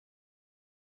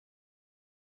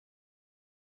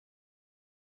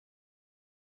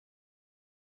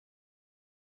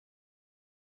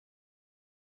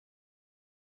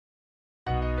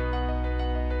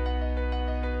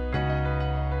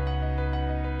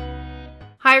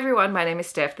Hi everyone, my name is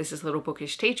Steph, this is Little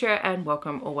Bookish Teacher, and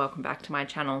welcome back to my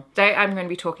channel. Today I'm going to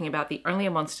be talking about the Only a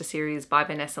Monster series by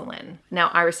Vanessa Len. Now,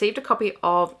 I received a copy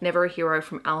of Never a Hero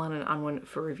from Allen and Unwin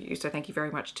for review, so thank you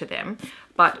very much to them.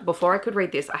 But before I could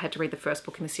read this, I had to read the first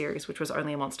book in the series, which was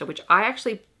Only a Monster, which I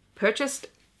actually purchased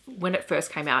when it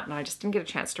first came out and I just didn't get a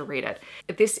chance to read it.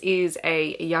 This is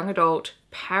a young adult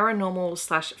paranormal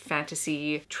 /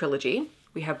 fantasy trilogy.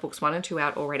 We have books 1 and 2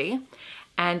 out already.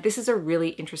 And this is a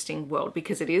really interesting world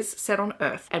because it is set on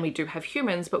Earth and we do have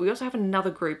humans, but we also have another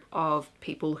group of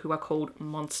people who are called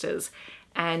monsters.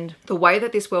 And the way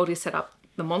that this world is set up,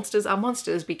 the monsters are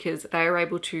monsters because they are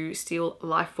able to steal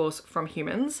life force from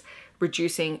humans,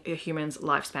 reducing a human's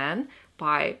lifespan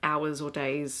by hours or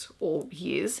days or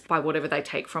years by whatever they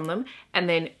take from them, and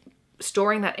then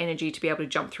storing that energy to be able to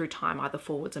jump through time either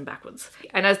forwards and backwards.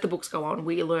 And as the books go on,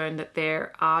 we learn that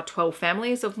there are 12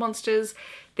 families of monsters.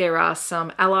 There are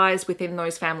some allies within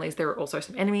those families. There are also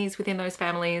some enemies within those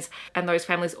families. And those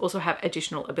families also have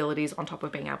additional abilities on top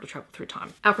of being able to travel through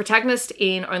time. Our protagonist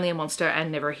in Only a Monster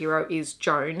and Never a Hero is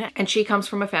Joan. And she comes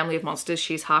from a family of monsters.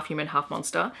 She's half human, half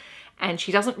monster. And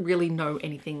she doesn't really know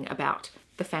anything about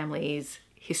the family's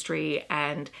history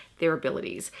and their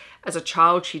abilities. As a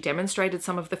child, she demonstrated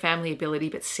some of the family ability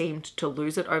but seemed to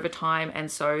lose it over time, and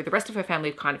so the rest of her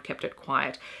family kind of kept it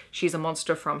quiet. She's a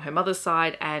monster from her mother's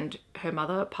side, and her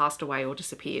mother passed away or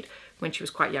disappeared when she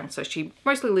was quite young, so she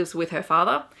mostly lives with her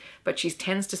father, but she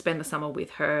tends to spend the summer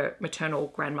with her maternal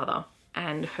grandmother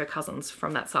and her cousins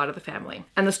from that side of the family.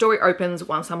 And the story opens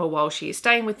one summer while she is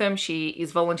staying with them. She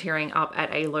is volunteering up at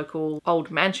a local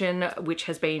old mansion which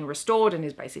has been restored and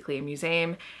is basically a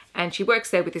museum, and she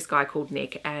works there with this guy called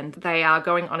Nick, and they are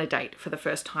going on a date for the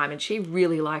first time, and she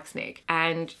really likes Nick.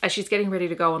 And as she's getting ready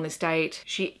to go on this date,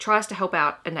 she tries to help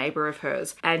out a neighbor of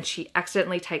hers, and she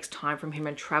accidentally takes time from him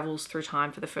and travels through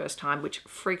time for the first time, which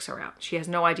freaks her out. She has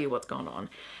no idea what's going on.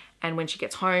 And when she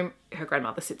gets home, her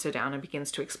grandmother sits her down and begins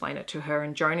to explain it to her,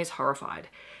 and Joan is horrified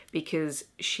because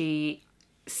she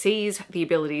sees the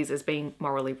abilities as being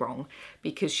morally wrong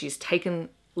because she's taken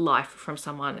life from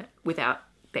someone without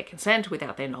their consent,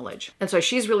 without their knowledge. And so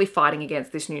she's really fighting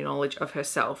against this new knowledge of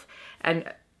herself.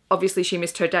 And obviously she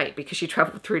missed her date because she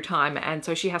traveled through time, and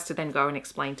so she has to then go and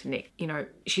explain to Nick, you know,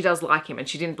 she does like him and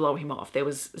she didn't blow him off. There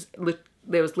was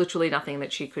literally nothing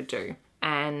that she could do.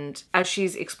 And as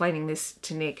she's explaining this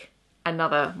to Nick,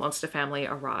 another monster family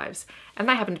arrives, and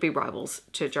they happen to be rivals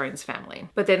to Joan's family.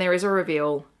 But then there is a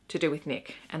reveal to do with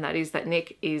Nick, and that is that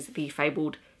Nick is the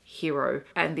fabled hero,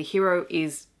 and the hero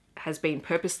has been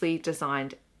purposely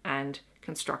designed and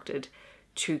constructed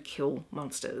to kill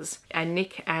monsters. And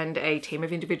Nick and a team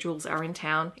of individuals are in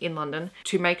town in London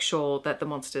to make sure that the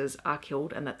monsters are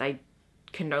killed and that they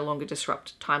can no longer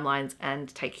disrupt timelines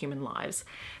and take human lives.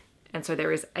 And so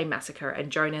there is a massacre, and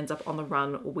Joan ends up on the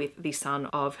run with the son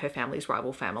of her family's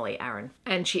rival family, Aaron.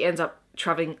 And she ends up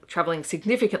traveling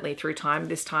significantly through time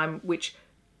this time, which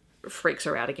freaks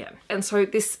her out again. And so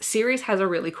this series has a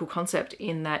really cool concept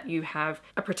in that you have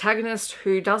a protagonist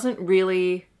who doesn't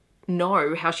really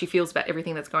know how she feels about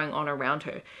everything that's going on around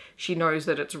her. She knows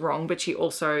that it's wrong, but she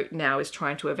also now is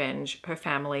trying to avenge her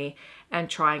family and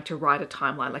trying to write a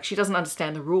timeline. Like, she doesn't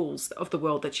understand the rules of the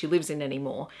world that she lives in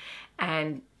anymore.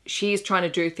 And she's trying to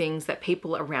do things that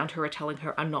people around her are telling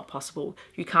her are not possible.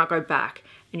 You can't go back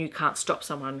and you can't stop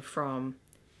someone from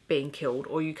being killed,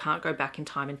 or you can't go back in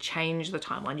time and change the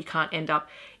timeline. You can't end up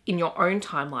in your own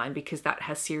timeline because that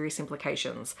has serious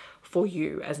implications for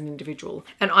you as an individual.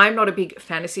 And I'm not a big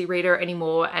fantasy reader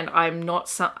anymore, and I'm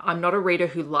not a reader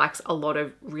who likes a lot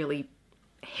of really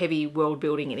heavy world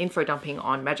building and info dumping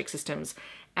on magic systems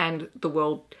and the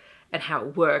world and how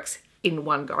it works in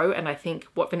one go. And I think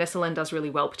what Vanessa Len does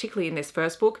really well, particularly in this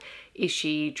first book, is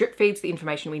she drip feeds the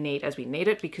information we need as we need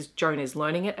it, because Joan is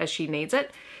learning it as she needs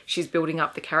it. She's building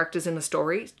up the characters in the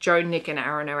story. Joan, Nick and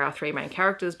Aaron are our 3 main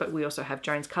characters, but we also have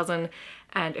Joan's cousin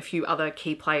and a few other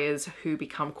key players who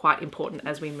become quite important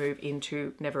as we move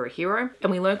into Never a Hero.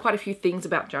 And we learn quite a few things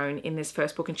about Joan in this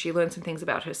first book, and she learns some things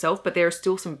about herself, but there are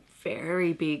still some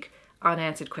very big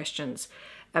unanswered questions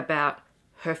about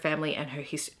her family and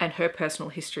her personal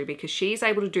history, because she's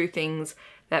able to do things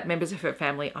that members of her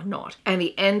family are not. And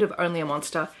the end of Only a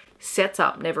Monster sets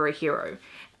up Never a Hero.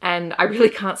 And I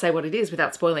really can't say what it is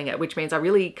without spoiling it, which means I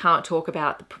really can't talk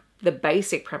about the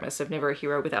basic premise of Never a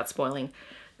Hero without spoiling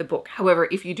the book. However,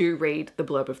 if you do read the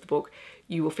blurb of the book,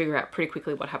 you will figure out pretty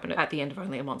quickly what happened at the end of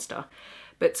Only a Monster.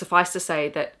 But suffice to say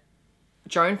that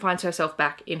Joan finds herself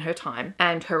back in her time,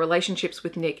 and her relationships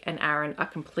with Nick and Aaron are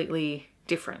completely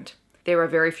different. There are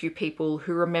very few people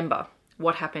who remember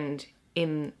what happened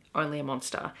in Only a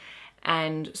Monster,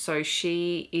 And so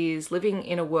she is living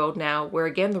in a world now where,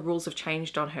 again, the rules have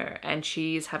changed on her and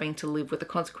she is having to live with the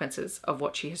consequences of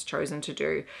what she has chosen to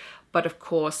do. But of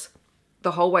course,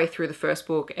 the whole way through the first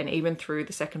book and even through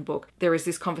the second book, there is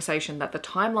this conversation that the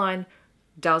timeline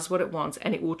does what it wants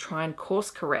and it will try and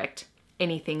course correct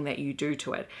anything that you do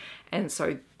to it. And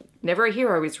so Never a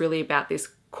Hero is really about this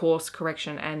course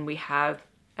correction, and we have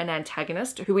an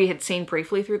antagonist who we had seen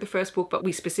briefly through the first book, but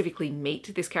we specifically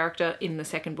meet this character in the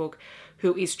second book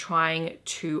who is trying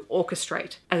to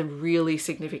orchestrate a really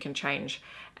significant change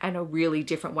and a really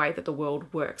different way that the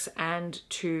world works, and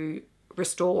to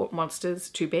restore monsters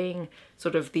to being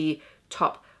sort of the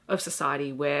top of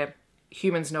society where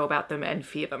humans know about them and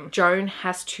fear them. Joan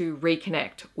has to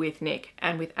reconnect with Nick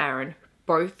and with Aaron,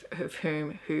 both of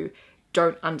whom who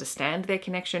don't understand their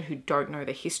connection, who don't know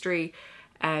the history,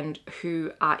 and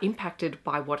who are impacted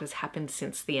by what has happened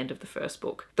since the end of the first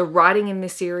book. The writing in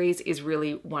this series is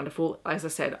really wonderful. As I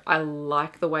said, I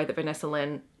like the way that Vanessa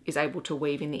Len is able to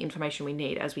weave in the information we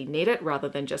need as we need it, rather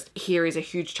than just here is a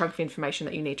huge chunk of information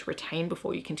that you need to retain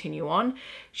before you continue on.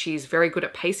 She's very good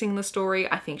at pacing the story.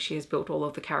 I think she has built all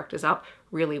of the characters up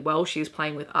really well. She's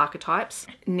playing with archetypes.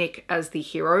 Nick as the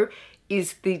hero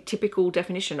is the typical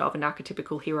definition of an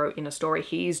archetypical hero in a story.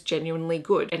 He is genuinely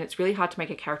good, and it's really hard to make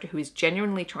a character who is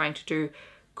genuinely trying to do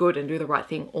good and do the right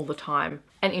thing all the time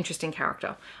an interesting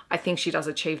character. I think she does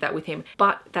achieve that with him.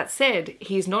 But that said,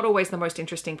 he's not always the most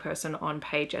interesting person on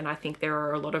page, and I think there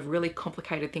are a lot of really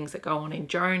complicated things that go on in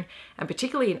Joan, and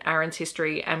particularly in Aaron's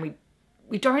history, and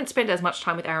we don't spend as much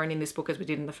time with Aaron in this book as we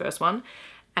did in the first one.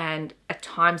 And at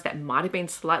times that might have been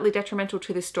slightly detrimental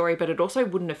to this story, but it also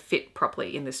wouldn't have fit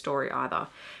properly in this story either.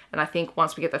 And I think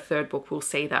once we get the third book, we'll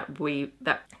see that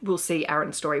we'll see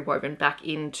Aaron's story woven back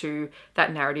into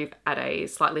that narrative at a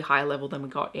slightly higher level than we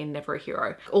got in Never a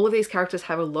Hero. All of these characters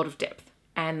have a lot of depth,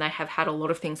 and they have had a lot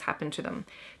of things happen to them.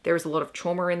 There is a lot of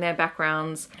trauma in their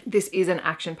backgrounds. This is an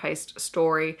action-paced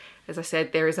story. As I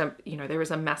said, there is a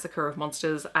massacre of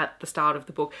monsters at the start of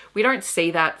the book. We don't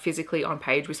see that physically on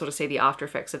page. We sort of see the after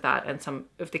effects of that and some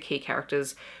of the key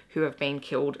characters who have been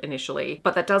killed initially.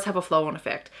 But that does have a flow-on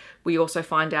effect. We also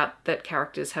find out that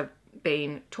characters have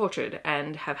been tortured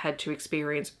and have had to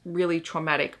experience really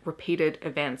traumatic, repeated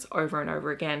events over and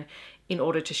over again in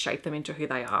order to shape them into who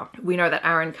they are. We know that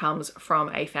Aaron comes from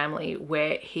a family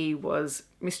where he was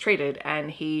mistreated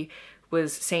and he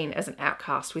was seen as an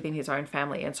outcast within his own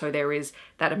family, and so there is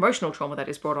that emotional trauma that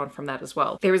is brought on from that as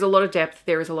well. There is a lot of depth,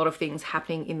 there is a lot of things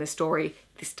happening in the story.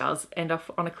 This does end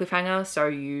up on a cliffhanger, so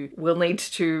you will need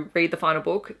to read the final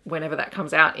book whenever that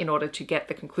comes out in order to get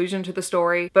the conclusion to the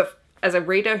story. But as a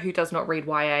reader who does not read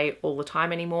YA all the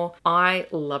time anymore, I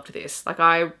loved this. Like,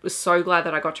 I was so glad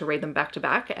that I got to read them back to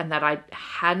back and that I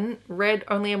hadn't read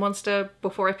Only a Monster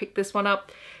before I picked this one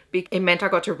up. It meant I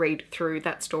got to read through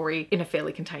that story in a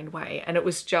fairly contained way, and it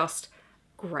was just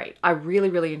great. I really,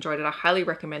 really enjoyed it. I highly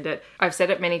recommend it. I've said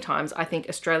it many times, I think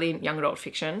Australian young adult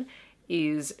fiction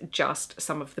is just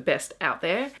some of the best out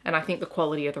there, and I think the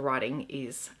quality of the writing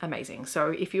is amazing. So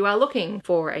if you are looking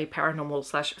for a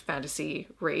paranormal/fantasy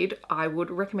read, I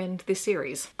would recommend this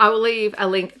series. I will leave a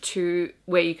link to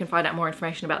where you can find out more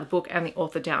information about the book and the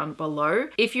author down below.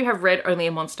 If you have read Only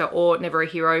a Monster or Never a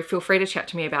Hero, feel free to chat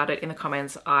to me about it in the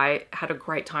comments. I had a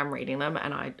great time reading them,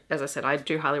 and as I said, I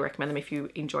do highly recommend them if you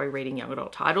enjoy reading young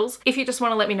adult titles. If you just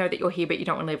want to let me know that you're here but you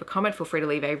don't want to leave a comment, feel free to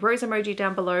leave a rose emoji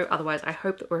down below. Otherwise, I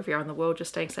hope that wherever you are in the world,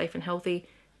 just staying safe and healthy,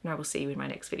 and I will see you in my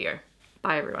next video.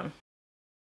 Bye everyone.